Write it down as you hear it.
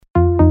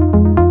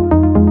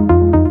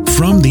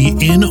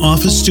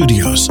in-office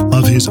studios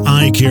of his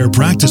eye care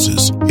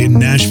practices in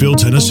Nashville,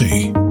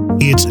 Tennessee.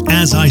 It's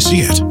As I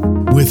See It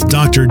with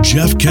Dr.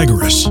 Jeff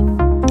Kegaris,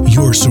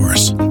 your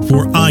source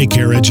for eye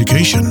care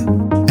education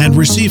and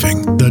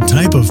receiving the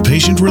type of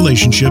patient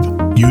relationship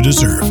you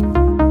deserve.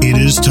 It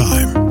is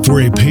time for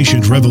a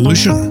patient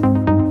revolution.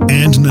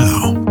 And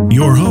now,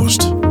 your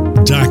host,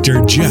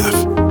 Dr. Jeff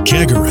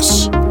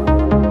Kegaris.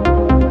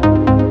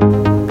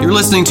 You're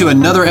listening to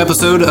another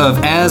episode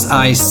of As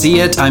I See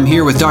It. I'm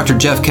here with Dr.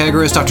 Jeff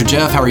Kegaris. Dr.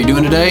 Jeff, how are you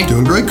doing today?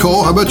 Doing great,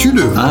 Cole. How about you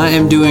doing? I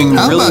am doing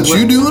How really about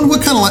you doing?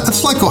 What kind of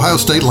it's like Ohio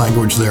State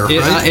language there,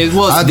 right? It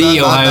was the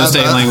Ohio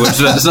State language,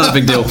 so it's not a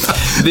big deal.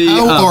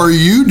 How are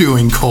you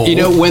doing, Cole? You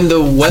know, when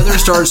the weather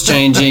starts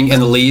changing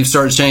and the leaves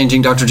start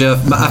changing, Dr.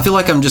 Jeff, I feel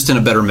like I'm just in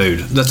a better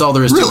mood. That's all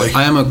there is to it.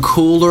 I am a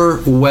cooler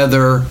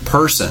weather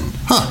person.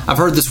 Huh. I've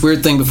heard this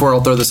weird thing before.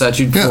 I'll throw this at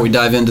you before we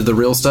dive into the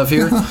real stuff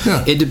here.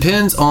 Yeah. It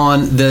depends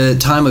on the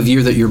time of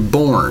year that you're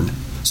born.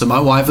 So my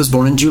wife was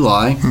born in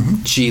July.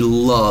 Mm-hmm. She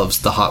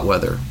loves the hot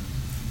weather.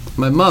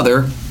 My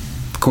mother,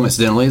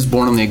 coincidentally, is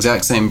born on the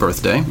exact same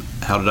birthday.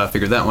 How did I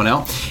figure that one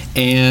out?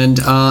 And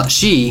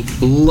she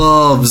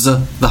loves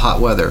the hot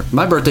weather.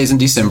 My birthday's in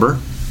December.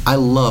 I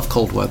love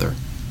cold weather.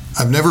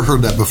 I've never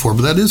heard that before,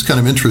 but that is kind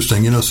of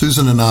interesting. You know,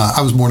 Susan and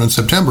I was born in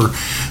September,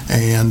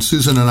 and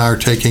Susan and I are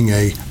taking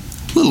a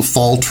little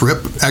fall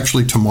trip,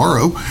 actually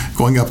tomorrow,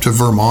 going up to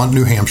Vermont,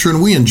 New Hampshire,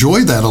 and we enjoy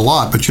that a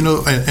lot. But, you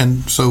know,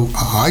 and so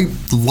I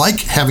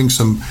like having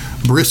some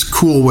brisk,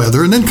 cool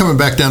weather and then coming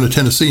back down to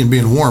Tennessee and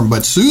being warm.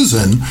 But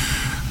Susan,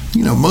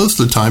 you know, most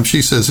of the time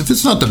she says, if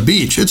it's not the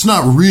beach, it's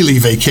not really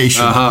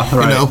vacation, you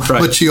know. Right.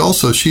 But she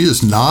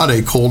is not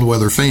a cold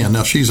weather fan.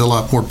 Now, she's a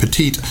lot more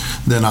petite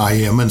than I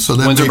am, and so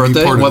that When's may her birthday?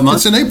 be part of What month?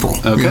 It's in April.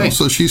 Okay. You know,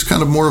 so she's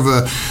kind of more of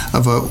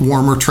a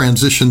warmer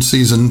transition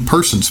season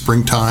person,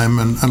 springtime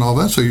and all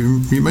that. So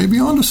you may be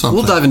onto something.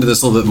 We'll dive into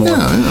this a little bit more.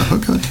 Yeah,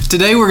 okay.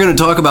 Today we're going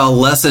to talk about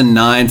Lesson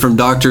 9 from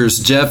Doctors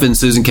Jeff and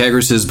Susan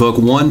Kegaris' book,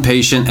 One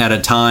Patient at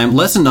a Time.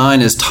 Lesson 9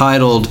 is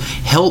titled,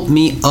 Help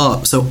Me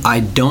Up So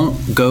I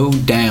Don't Go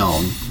Down.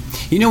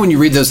 You know when you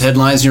read those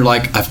headlines and you're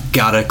like, I've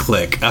got to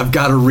click. I've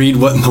got to read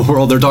what in the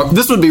world they're talking.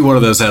 This would be one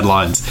of those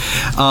headlines.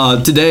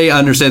 Today, I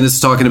understand this is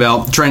talking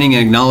about training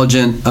and knowledge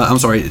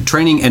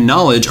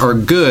are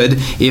good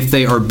if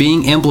they are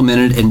being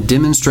implemented and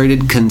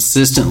demonstrated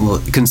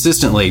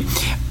consistently.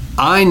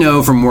 I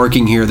know from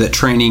working here that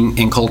training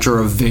and culture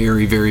are a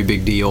very, very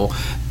big deal.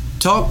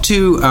 Talk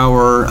to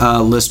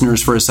our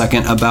listeners for a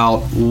second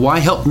about why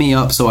Help Me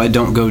Up So I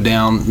Don't Go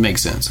Down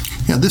makes sense.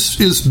 Yeah, this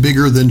is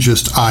bigger than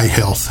just eye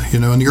health. You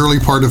know, in the early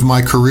part of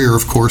my career,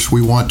 of course,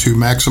 we want to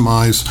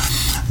maximize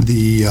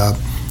the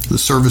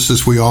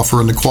services we offer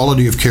and the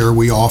quality of care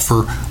we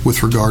offer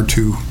with regard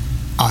to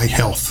eye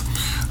health.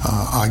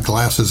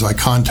 Eyeglasses, eye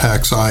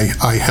contacts, eye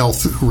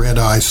health, red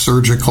eye,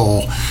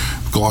 surgical,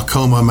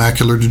 glaucoma,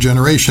 macular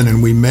degeneration,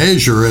 and we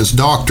measure as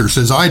doctors,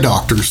 as eye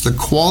doctors, the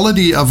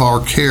quality of our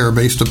care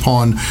based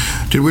upon,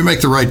 did we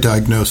make the right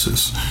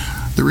diagnosis?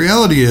 The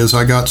reality is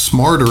I got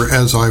smarter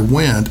as I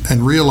went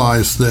and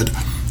realized that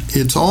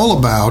it's all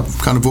about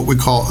kind of what we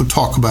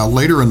talk about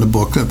later in the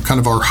book, kind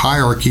of our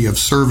hierarchy of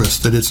service,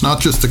 that it's not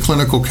just the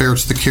clinical care,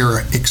 it's the care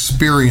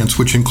experience,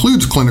 which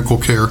includes clinical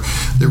care,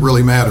 that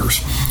really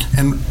matters.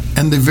 And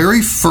the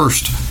very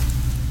first,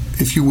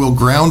 if you will,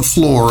 ground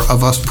floor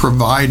of us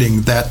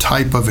providing that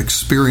type of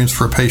experience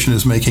for a patient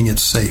is making it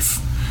safe.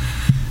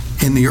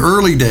 In the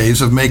early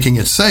days of making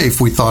it safe,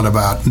 we thought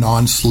about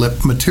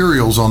non-slip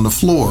materials on the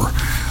floor,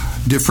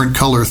 different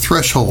color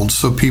thresholds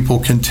so people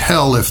can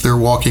tell if they're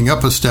walking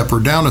up a step or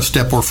down a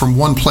step or from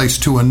one place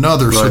to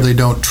another so they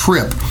don't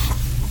trip.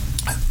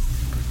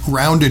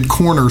 Rounded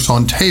corners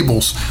on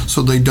tables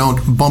so they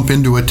don't bump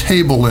into a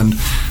table and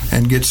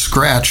get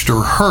scratched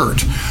or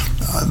hurt.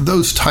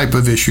 Those type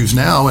of issues.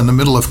 Now, in the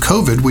middle of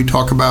COVID, we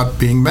talk about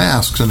being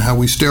masks and how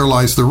we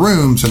sterilize the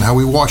rooms and how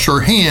we wash our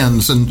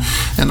hands and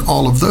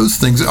all of those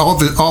things.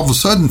 All of a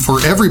sudden,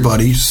 for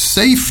everybody,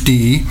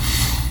 safety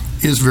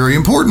is very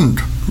important.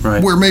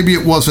 Right. Where maybe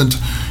it was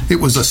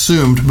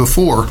assumed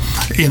before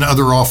in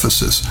other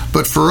offices.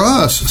 But for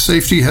us,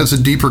 safety has a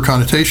deeper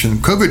connotation.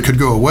 COVID could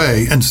go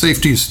away, and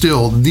safety is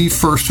still the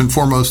first and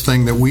foremost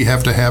thing that we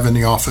have to have in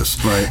the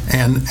office. Right.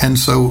 And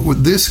so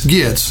this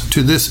gets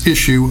to this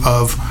issue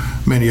of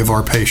many of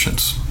our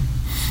patients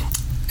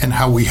and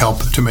how we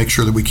help to make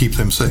sure that we keep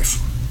them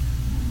safe.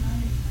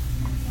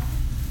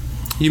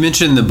 You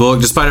mentioned in the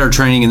book, despite our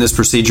training in this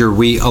procedure,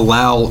 we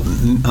allow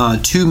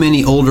too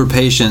many older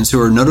patients who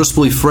are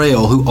noticeably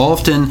frail, who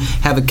often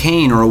have a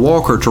cane or a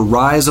walker, to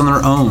rise on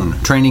their own.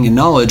 Training and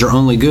knowledge are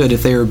only good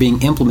if they are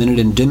being implemented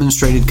and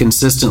demonstrated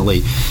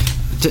consistently.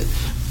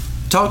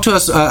 Talk to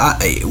us.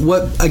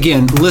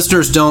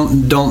 Listeners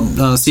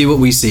don't see what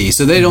we see,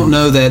 so they don't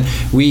know that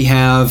we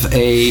have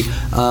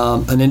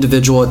an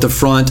individual at the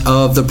front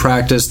of the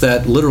practice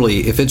that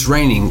literally, if it's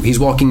raining, he's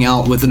walking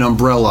out with an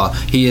umbrella.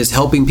 He is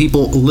helping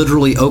people,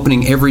 literally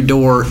opening every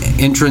door,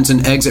 entrance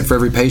and exit for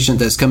every patient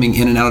that's coming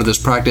in and out of this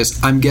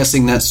practice. I'm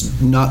guessing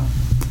that's not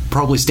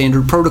probably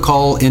standard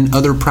protocol in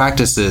other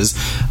practices.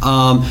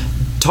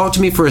 Talk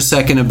to me for a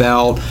second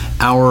about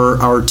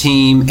our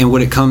team and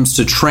when it comes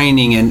to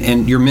training,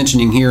 and you're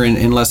mentioning here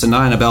in Lesson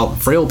 9 about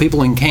frail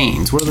people in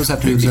canes. What do those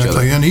have to do with each other?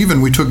 And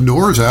even we took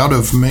doors out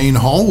of main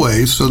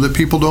hallways so that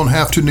people don't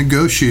have to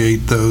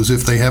negotiate those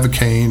if they have a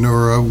cane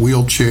or a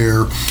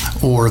wheelchair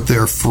or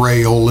they're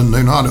frail and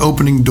they're not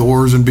opening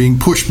doors and being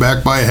pushed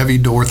back by a heavy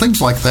door.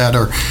 Things like that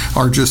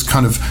are just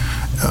kind of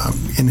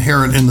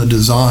inherent in the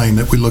design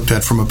that we looked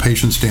at from a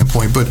patient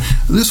standpoint. But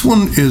this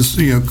one is,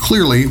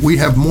 clearly we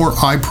have more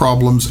eye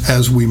problems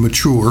as we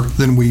mature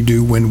than we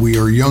do when we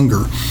are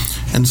younger.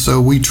 And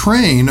so we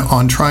train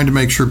on trying to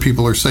make sure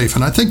people are safe.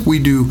 And I think we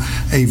do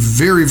a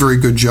very, very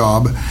good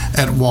job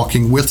at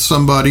walking with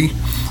somebody,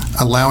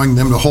 allowing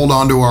them to hold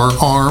onto our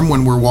arm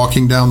when we're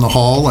walking down the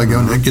hall.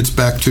 Again, it gets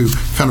back to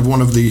kind of one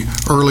of the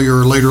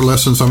later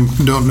lessons. I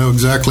don't know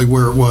exactly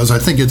where it was. I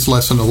think it's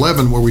lesson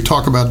 11 where we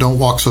talk about don't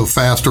walk so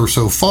fast or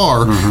so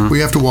far. We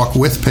have to walk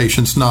with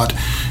patients, not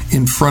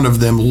in front of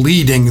them,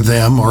 leading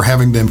them or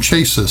having them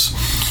chase us.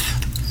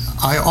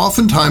 I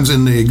oftentimes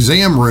in the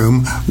exam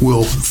room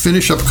will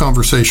finish up a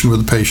conversation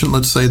with a patient.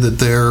 Let's say that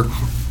they're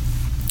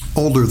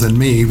older than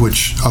me,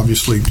 which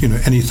obviously,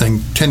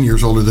 anything 10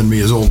 years older than me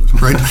is old,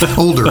 right?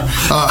 Older.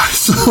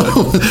 So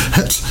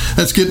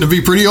that's getting to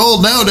be pretty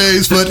old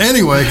nowadays. But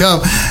anyway,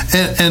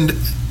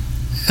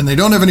 and they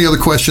don't have any other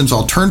questions.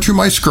 I'll turn to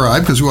my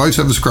scribe, because we always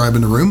have a scribe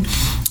in the room.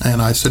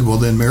 And I said, well,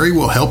 then, Mary,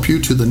 we'll help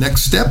you to the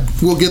next step.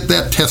 We'll get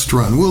that test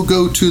run. We'll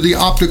go to the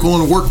optical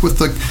and work with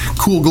the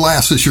cool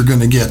glasses you're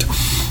going to get.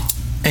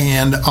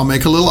 And I'll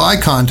make a little eye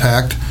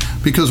contact,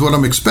 because what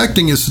I'm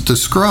expecting is that the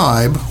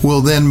scribe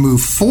will then move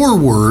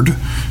forward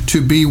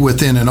to be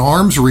within an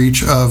arm's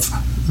reach of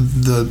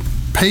the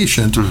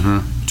patient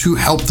to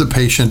help the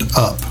patient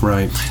up.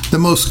 Right. The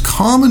most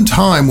common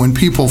time when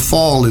people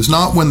fall is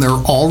not when they're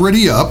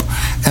already up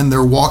and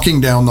they're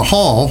walking down the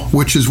hall,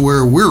 which is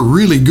where we're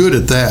really good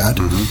at that.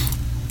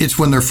 It's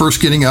when they're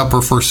first getting up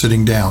or first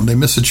sitting down. They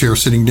miss a chair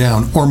sitting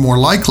down, or more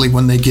likely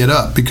when they get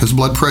up, because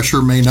blood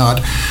pressure may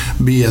not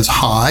be as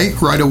high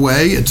right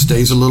away. It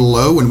stays a little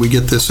low when we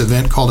get this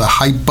event called a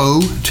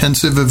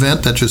hypotensive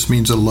event. That just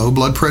means a low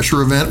blood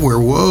pressure event where,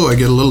 whoa, I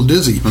get a little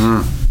dizzy.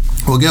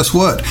 Well, guess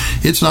what?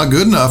 It's not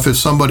good enough if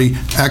somebody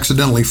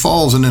accidentally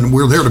falls and then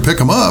we're there to pick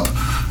them up.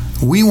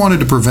 We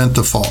wanted to prevent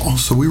the fall.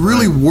 So we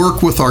really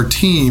work with our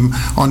team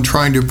on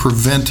trying to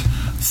prevent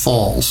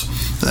falls.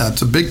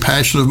 That's a big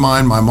passion of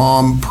mine. My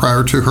mom,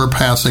 prior to her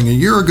passing a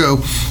year ago,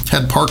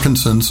 had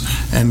Parkinson's,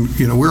 and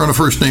we're on a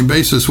first name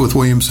basis with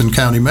Williamson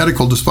County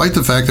Medical, despite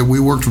the fact that we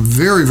worked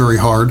very, very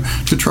hard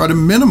to try to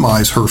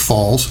minimize her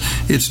falls.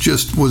 It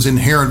just was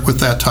inherent with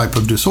that type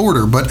of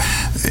disorder. But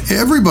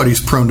everybody's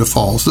prone to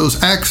falls,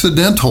 those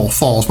accidental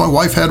falls. My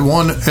wife had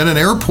one at an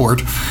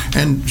airport,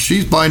 and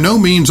she's by no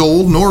means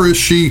old, nor does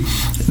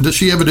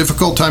she have a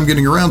difficult time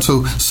getting around.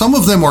 So some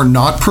of them are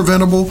not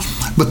preventable,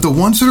 but the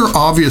ones that are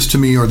obvious to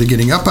me are the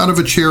getting up out of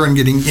a chair and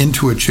getting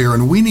into a chair,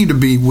 and we need to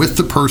be with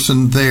the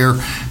person there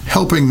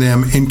helping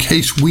them in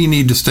case we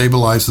need to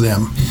stabilize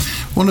them.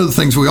 One of the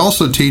things we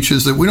also teach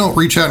is that we don't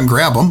reach out and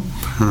grab them.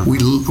 We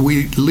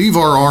leave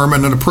our arm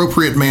in an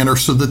appropriate manner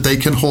so that they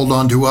can hold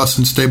on to us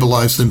and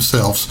stabilize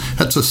themselves.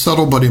 That's a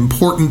subtle but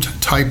important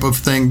type of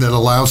thing that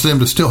allows them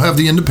to still have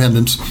the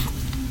independence,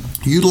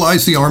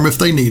 utilize the arm if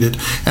they need it.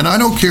 And I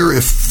don't care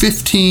if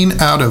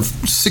 15 out of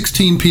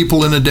 16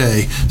 people in a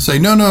day say,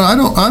 no,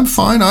 I'm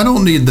fine, I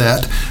don't need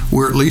that.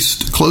 We're at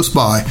least close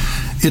by.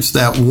 It's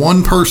that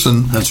one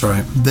person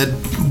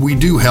that we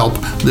do help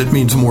that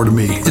means more to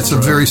me. It's a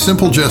very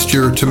simple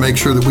gesture to make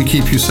sure that we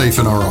keep you safe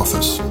in our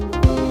office.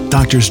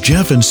 Doctors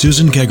Jeff and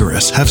Susan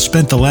Kegaris have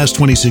spent the last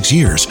 26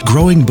 years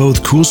growing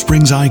both Cool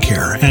Springs Eye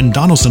Care and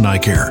Donaldson Eye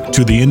Care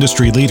to the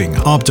industry-leading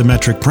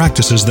optometric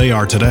practices they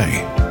are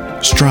today.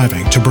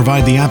 Striving to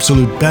provide the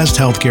absolute best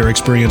healthcare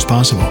experience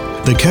possible,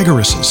 the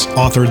Kegarises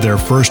authored their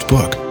first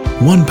book,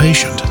 One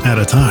Patient at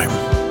a Time.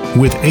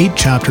 With 8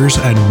 chapters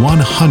and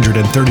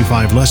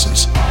 135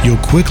 lessons, you'll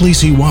quickly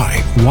see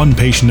why One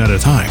Patient at a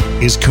Time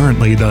is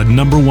currently the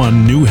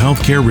 #1 new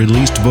healthcare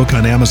released book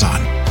on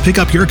Amazon. Pick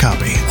up your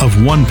copy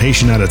of One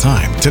Patient at a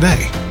Time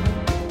today.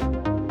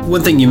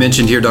 One thing you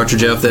mentioned here, Dr.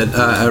 Jeff, that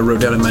I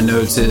wrote down in my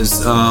notes is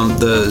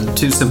the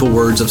 2 simple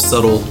words of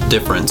subtle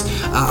difference.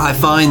 I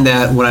find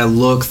that when I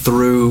look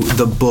through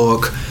the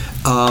book,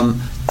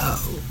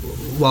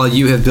 while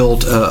you have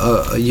built,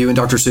 you and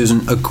Dr.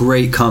 Susan, a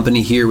great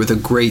company here with a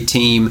great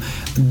team,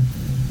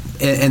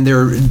 and there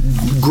are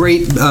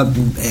great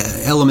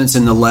elements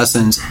in the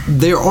lessons,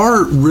 there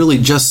are really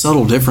just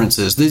subtle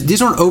differences.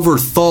 These aren't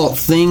overthought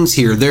things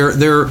here.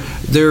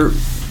 They're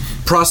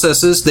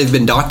processes. They've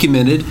been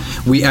documented.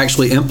 We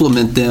actually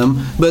implement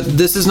them, but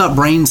this is not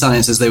brain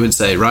science, as they would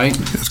say, right?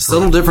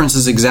 Subtle difference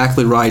is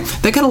exactly right.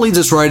 That kind of leads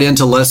us right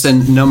into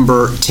lesson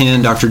number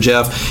 10, Dr.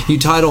 Jeff. You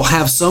title,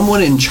 Have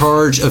Someone in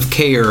Charge of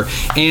Care.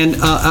 And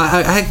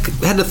I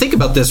had to think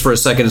about this for a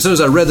second. As soon as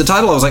I read the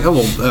title, I was like,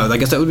 I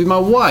guess that would be my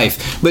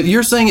wife. But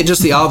you're saying it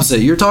just the opposite.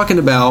 You're talking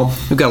about,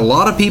 we've got a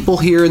lot of people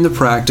here in the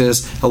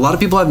practice. A lot of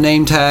people have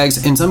name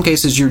tags. In some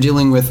cases, you're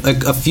dealing with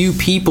a few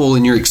people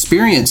in your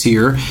experience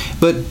here,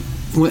 but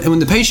when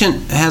the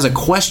patient has a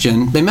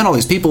question, they met all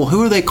these people.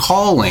 Who are they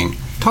calling?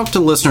 Talk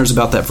to listeners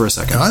about that for a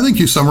second. I think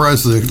you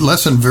summarized the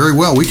lesson very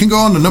well. We can go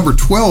on to number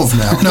 12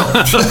 now. No,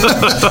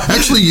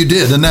 actually you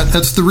did, and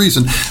that's the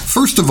reason.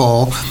 First of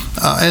all,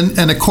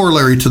 and a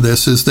corollary to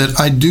this is that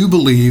I do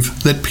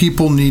believe that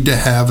people need to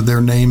have their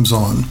names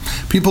on.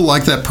 People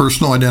like that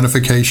personal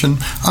identification.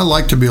 I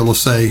like to be able to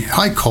say,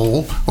 hi,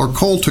 Cole, or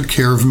Cole took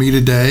care of me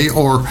today,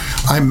 or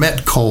I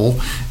met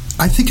Cole.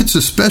 I think it's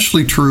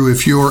especially true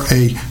if you're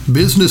a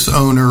business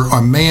owner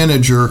or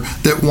manager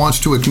that wants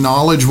to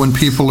acknowledge when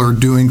people are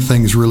doing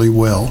things really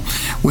well.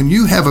 When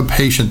you have a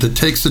patient that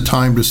takes the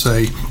time to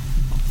say,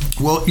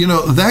 well,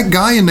 that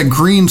guy in the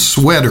green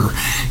sweater,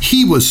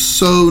 he was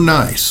so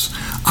nice.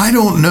 I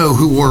don't know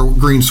who wore a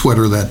green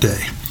sweater that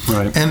day.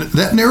 Right. And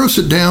that narrows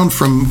it down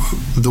from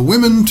the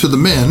women to the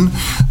men,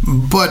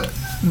 but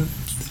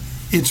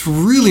it's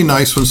really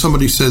nice when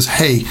somebody says,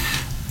 hey,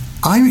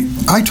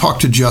 I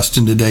talked to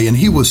Justin today, and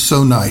he was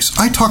so nice.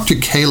 I talked to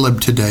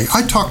Caleb today.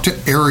 I talked to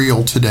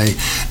Ariel today.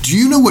 Do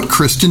you know what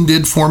Kristen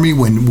did for me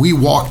when we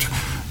walked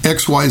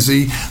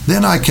XYZ?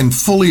 Then I can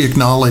fully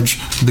acknowledge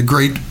the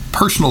great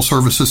personal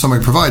services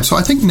somebody provides. So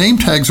I think name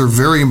tags are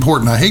very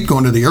important. I hate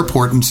going to the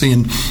airport and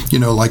seeing,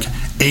 like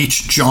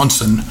H.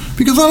 Johnson,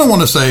 because I don't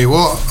want to say,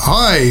 well,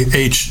 hi,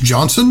 H.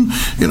 Johnson.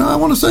 I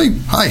want to say,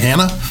 hi,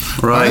 Hannah.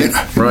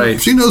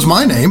 Right. She knows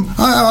my name.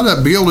 I ought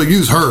to be able to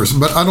use hers,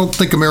 but I don't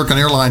think American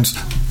Airlines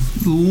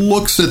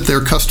looks at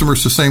their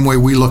customers the same way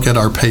we look at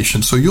our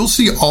patients. So you'll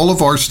see all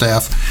of our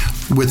staff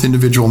with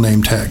individual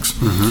name tags.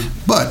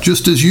 Mm-hmm. But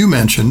just as you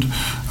mentioned,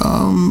 there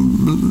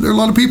are a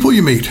lot of people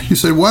you meet. You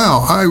say,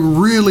 wow, I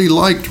really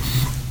liked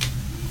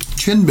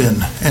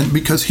Chinbin, and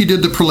because he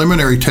did the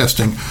preliminary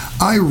testing.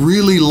 I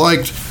really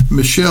liked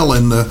Michelle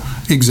in the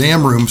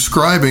exam room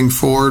scribing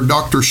for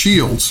Dr.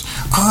 Shields.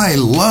 I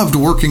loved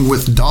working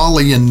with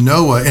Dolly and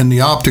Noah in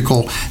the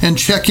optical, and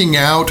checking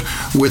out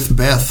with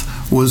Beth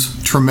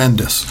was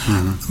tremendous.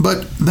 Mm-hmm.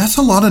 But that's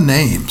a lot of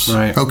names,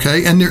 right?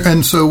 Okay,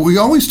 and so we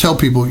always tell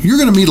people, you're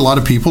going to meet a lot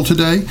of people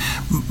today,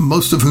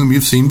 most of whom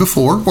you've seen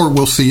before or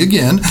will see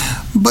again,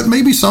 but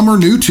maybe some are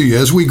new to you.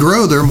 As we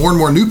grow, there are more and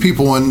more new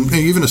people, and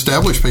even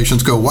established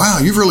patients go, wow,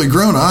 you've really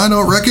grown. I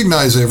don't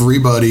recognize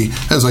everybody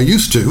as I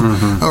used to.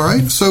 Mm-hmm. All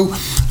right, so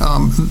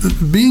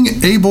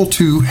being able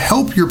to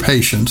help your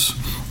patients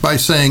by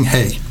saying,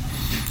 hey,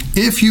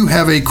 if you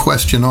have a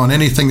question on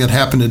anything that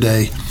happened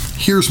today,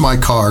 here's my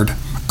card.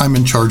 I'm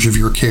in charge of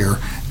your care,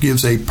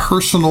 gives a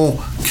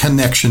personal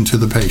connection to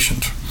the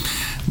patient.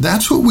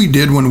 That's what we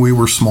did when we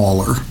were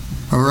smaller,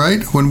 all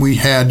right? When we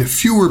had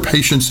fewer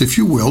patients, if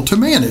you will, to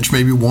manage,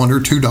 maybe 1 or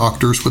 2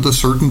 doctors with a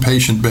certain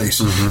patient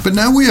base. Mm-hmm. But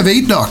now we have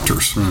 8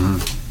 doctors.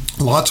 Mm-hmm.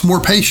 Lots more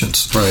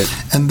patients. Right.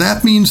 And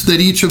that means that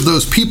each of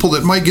those people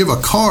that might give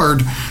a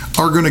card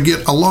are going to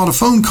get a lot of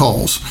phone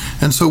calls.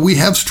 And so we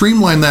have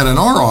streamlined that in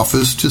our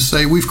office to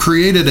say we've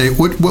created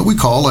what we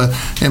call an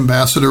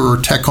ambassador or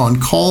tech on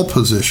call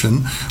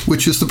position,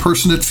 which is the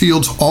person that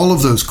fields all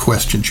of those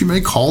questions. You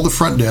may call the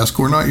front desk.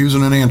 We're not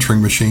using an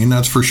answering machine,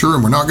 that's for sure,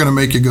 and we're not going to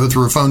make you go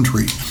through a phone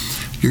tree.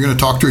 You're going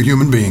to talk to a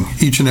human being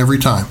each and every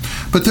time.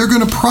 But they're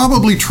going to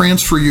probably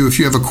transfer you, if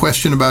you have a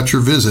question about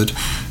your visit,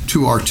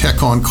 to our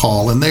tech on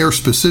call. And they are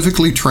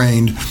specifically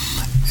trained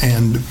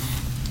and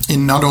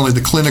in not only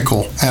the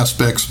clinical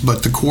aspects,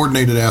 but the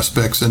coordinated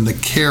aspects and the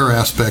care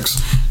aspects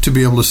to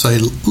be able to say,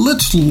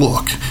 let's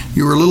look.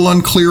 You were a little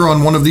unclear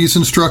on one of these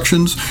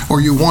instructions,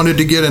 or you wanted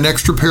to get an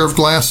extra pair of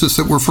glasses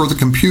that were for the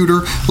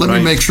computer. Let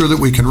me make sure that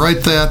we can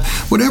write that.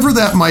 Whatever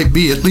that might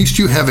be, at least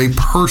you have a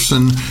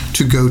person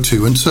to go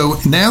to. And so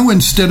now,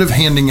 instead of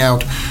handing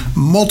out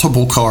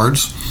multiple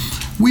cards,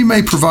 we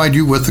may provide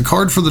you with a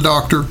card for the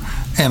doctor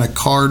and a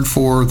card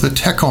for the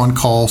tech on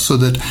call, so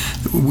that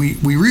we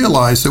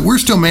realize that we're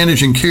still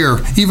managing care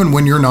even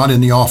when you're not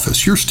in the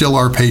office. You're still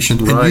our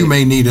patient, and you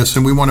may need us,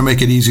 and we want to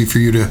make it easy for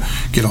you to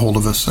get a hold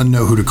of us and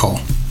know who to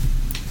call.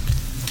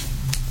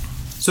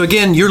 So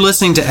again, you're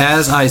listening to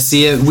As I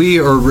See It. We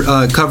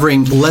are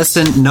covering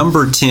lesson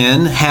number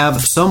 10,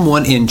 have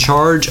someone in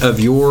charge of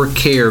your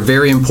care.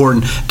 Very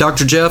important.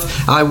 Dr.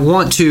 Jeff, I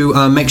want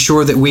to make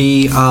sure that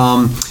we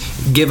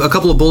give a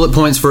couple of bullet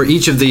points for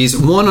each of these.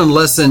 One on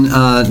lesson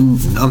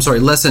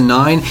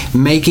 9,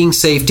 making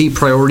safety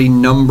priority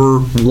number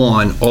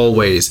 1,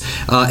 always.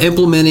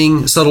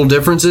 Implementing subtle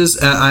differences.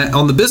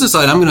 On the business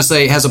side, I'm going to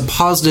say it has a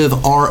positive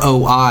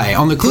ROI.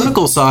 On the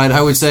clinical side,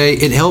 I would say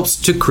it helps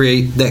to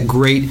create that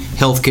great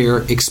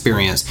healthcare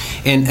experience.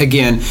 And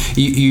again,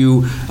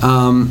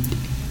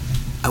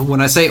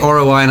 when I say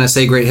ROI and I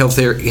say great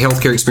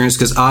healthcare experience,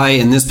 because I,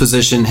 in this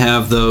position,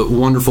 have the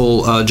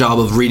wonderful job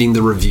of reading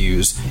the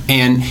reviews,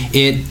 and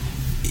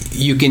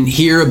you can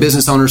hear a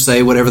business owner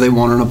say whatever they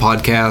want on a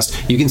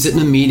podcast. You can sit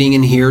in a meeting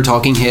and hear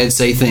talking heads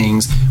say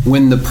things.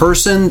 When the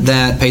person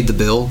that paid the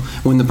bill,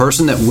 when the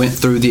person that went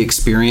through the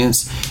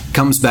experience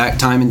comes back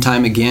time and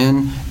time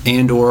again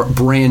and or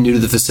brand new to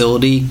the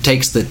facility,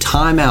 takes the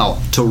time out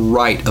to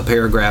write a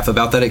paragraph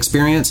about that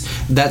experience,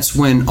 that's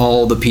when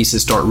all the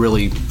pieces start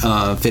really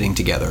fitting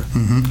together.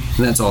 And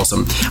that's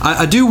awesome.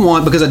 I do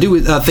want, because I do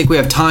think we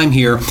have time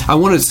here, I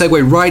want to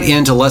segue right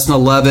into lesson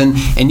 11,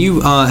 and you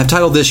have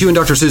titled this, you and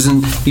Dr.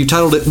 Susan, you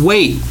titled it,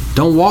 Wait,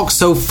 Don't Walk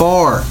So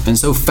Far and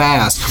So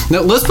Fast.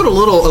 Now, let's put a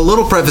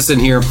little preface in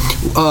here.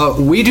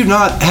 We do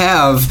not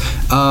have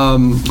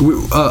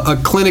a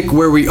clinic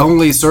where we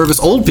only service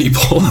old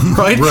people,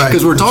 right?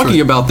 Because we're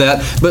talking about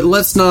that, but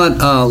let's not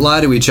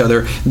lie to each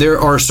other. There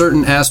are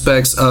certain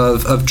aspects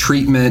of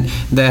treatment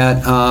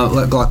that,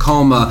 like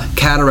glaucoma,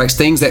 cataracts,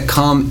 things that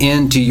come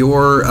into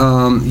your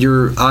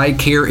eye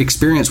care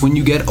experience when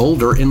you get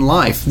older in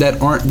life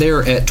that aren't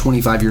there at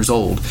 25 years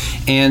old.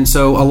 And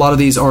so a lot of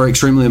these are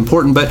extremely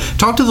important. But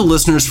talk to the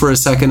listeners for a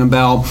second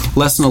about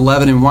lesson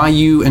 11 and why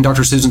you and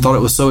Dr. Susan thought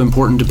it was so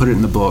important to put it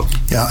in the book.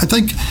 Yeah, I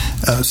think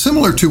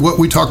similar to what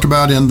we talked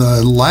about in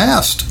the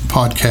last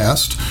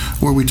podcast,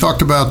 where we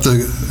talked about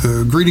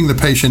the greeting the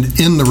patient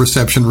in the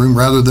reception room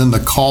rather than the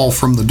call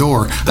from the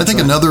door. I think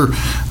another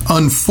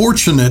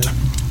unfortunate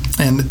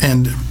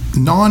and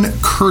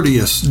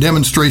non-courteous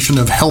demonstration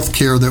of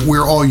healthcare that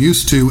we're all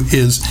used to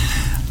is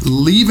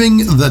leaving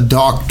the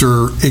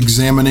doctor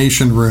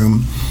examination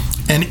room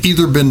and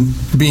either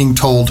being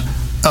told,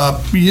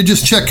 you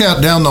just check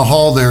out down the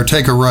hall there,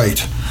 take a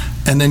right.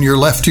 And then you're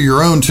left to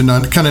your own to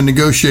kind of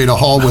negotiate a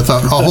hall with a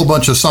whole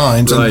bunch of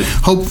signs, and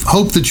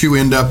hope that you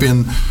end up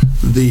in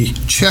the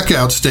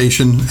checkout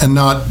station and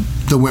not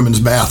the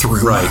women's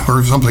bathroom,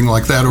 or something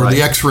like that, or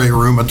the X-ray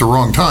room at the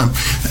wrong time.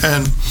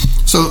 And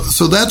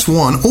so that's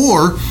one.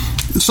 Or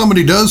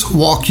somebody does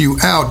walk you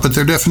out, but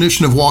their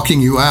definition of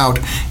walking you out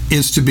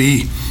is to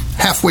be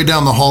halfway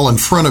down the hall in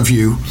front of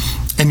you,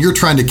 and you're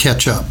trying to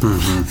catch up.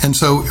 And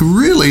so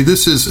really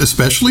this is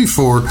especially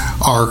for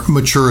our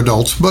mature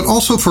adults, but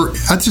also for,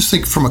 I just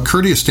think from a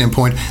courteous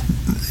standpoint,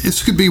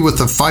 this could be with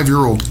a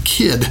 5-year-old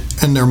kid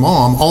and their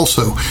mom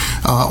also,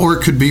 or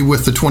it could be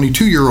with the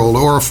 22-year-old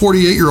or a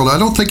 48-year-old. I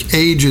don't think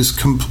age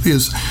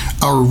is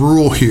our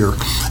rule here.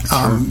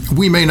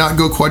 We may not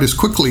go quite as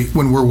quickly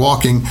when we're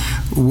walking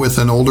with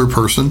an older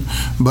person,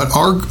 but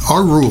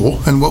our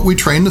rule and what we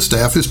train the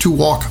staff is to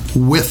walk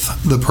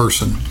with the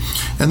person.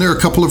 And there are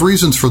a couple of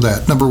reasons for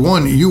that. Number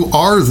one, you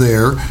are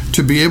there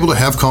to be able to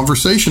have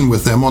conversation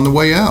with them on the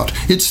way out.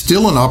 It's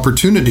still an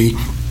opportunity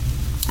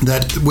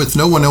that with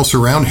no one else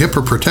around,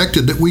 HIPAA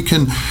protected, that we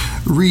can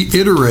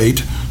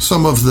reiterate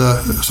some of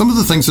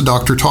the things the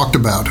doctor talked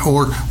about,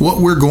 or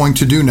what we're going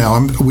to do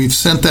now. We've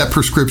sent that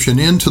prescription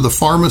into the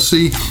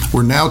pharmacy.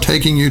 We're now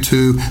taking you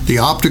to the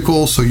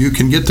optical so you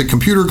can get the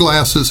computer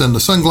glasses and the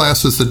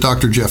sunglasses that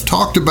Dr. Jeff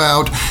talked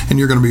about, and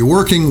you're going to be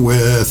working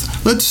with,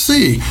 let's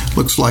see,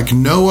 looks like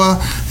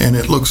Noah and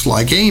it looks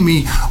like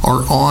Amy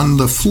are on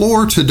the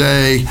floor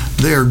today.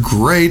 They're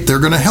great. They're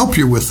going to help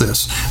you with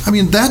this. I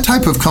mean, that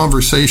type of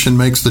conversation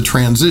makes the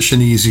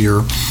transition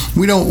easier.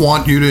 We don't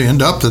want you to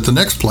end up at the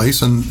next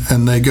place and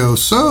they go,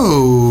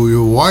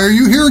 so why are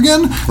you here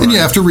again? And you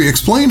have to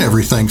re-explain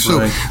everything.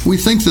 So we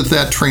think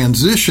that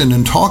transition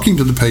and talking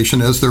to the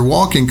patient as they're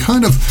walking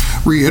kind of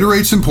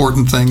reiterates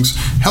important things,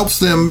 helps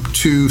them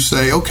to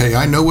say, okay,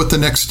 I know what the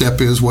next step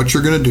is, what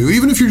you're going to do,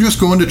 even if you're just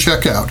going to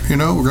check out. You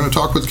know, we're going to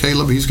talk with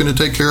Caleb. He's going to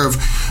take care of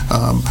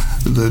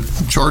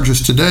the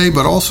charges today,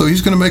 but also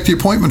he's going to make the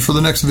appointment for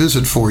the next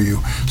visit for you.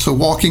 So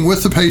walking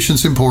with the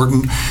patient's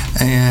important,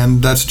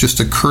 and that's just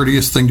a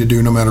courteous thing to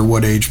do no matter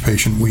what age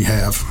patient we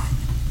have.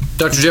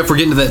 Dr. Jeff, we're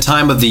getting to that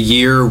time of the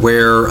year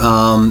where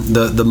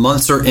the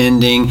months are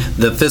ending,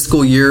 the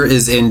fiscal year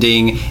is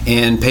ending,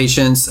 and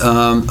patients,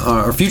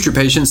 or future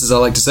patients, as I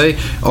like to say,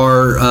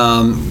 are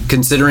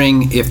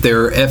considering if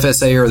their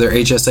FSA or their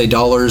HSA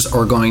dollars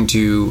are going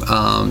to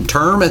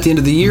term at the end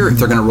of the year, if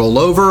they're going to roll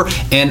over.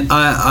 And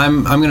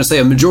I'm going to say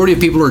a majority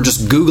of people are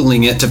just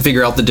Googling it to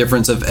figure out the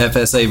difference of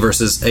FSA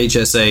versus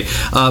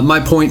HSA. My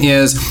point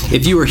is,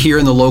 if you are here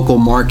in the local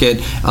market,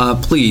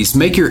 please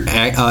make your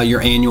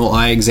annual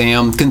eye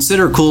exam.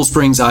 Consider Cool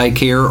Springs Eye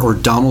Care or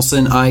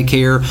Donaldson Eye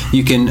Care.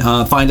 You can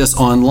find us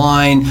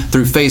online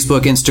through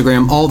Facebook,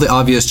 Instagram, all the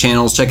obvious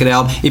channels. Check it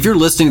out. If you're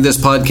listening to this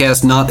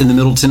podcast not in the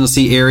Middle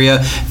Tennessee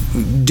area,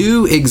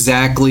 do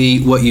exactly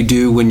what you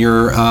do when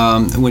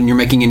you're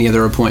making any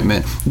other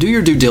appointment. Do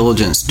your due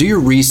diligence. Do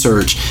your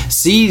research.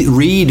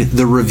 Read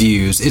the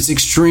reviews. It's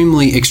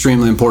extremely,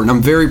 extremely important.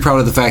 I'm very proud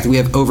of the fact that we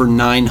have over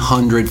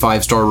 900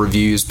 5-star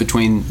reviews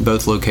between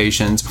both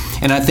locations.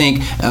 And I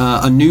think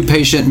a new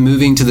patient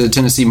moving to the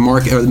Tennessee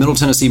market or the Middle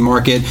Tennessee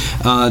market,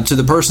 to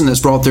the person that's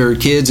brought their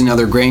kids and now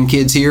their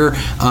grandkids here,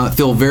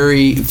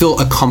 feel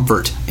a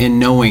comfort in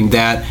knowing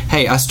that,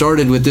 hey, I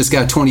started with this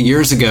guy 20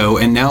 years ago,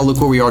 and now look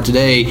where we are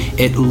today.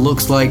 It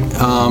looks like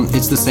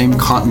it's the same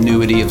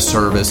continuity of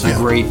service and a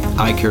great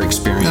eye care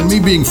experience. And me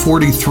being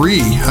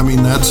 43, I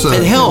mean, that's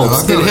it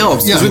helps. It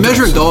helps because we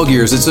measure in dog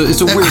years. It's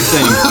a weird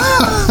thing.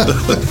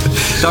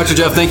 Dr.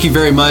 Jeff, thank you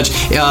very much.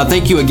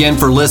 Thank you again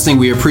for listening.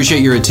 We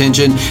appreciate your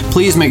attention.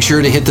 Please make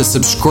sure to hit the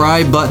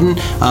subscribe button.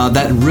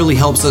 That really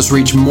helps us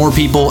reach more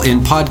people in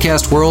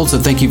podcast world. So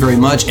thank you very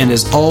much. And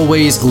as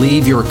always,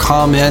 leave your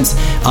comments.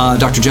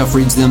 Dr. Jeff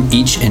reads them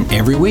each and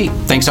every week.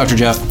 Thanks, Dr.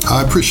 Jeff.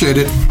 I appreciate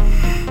it.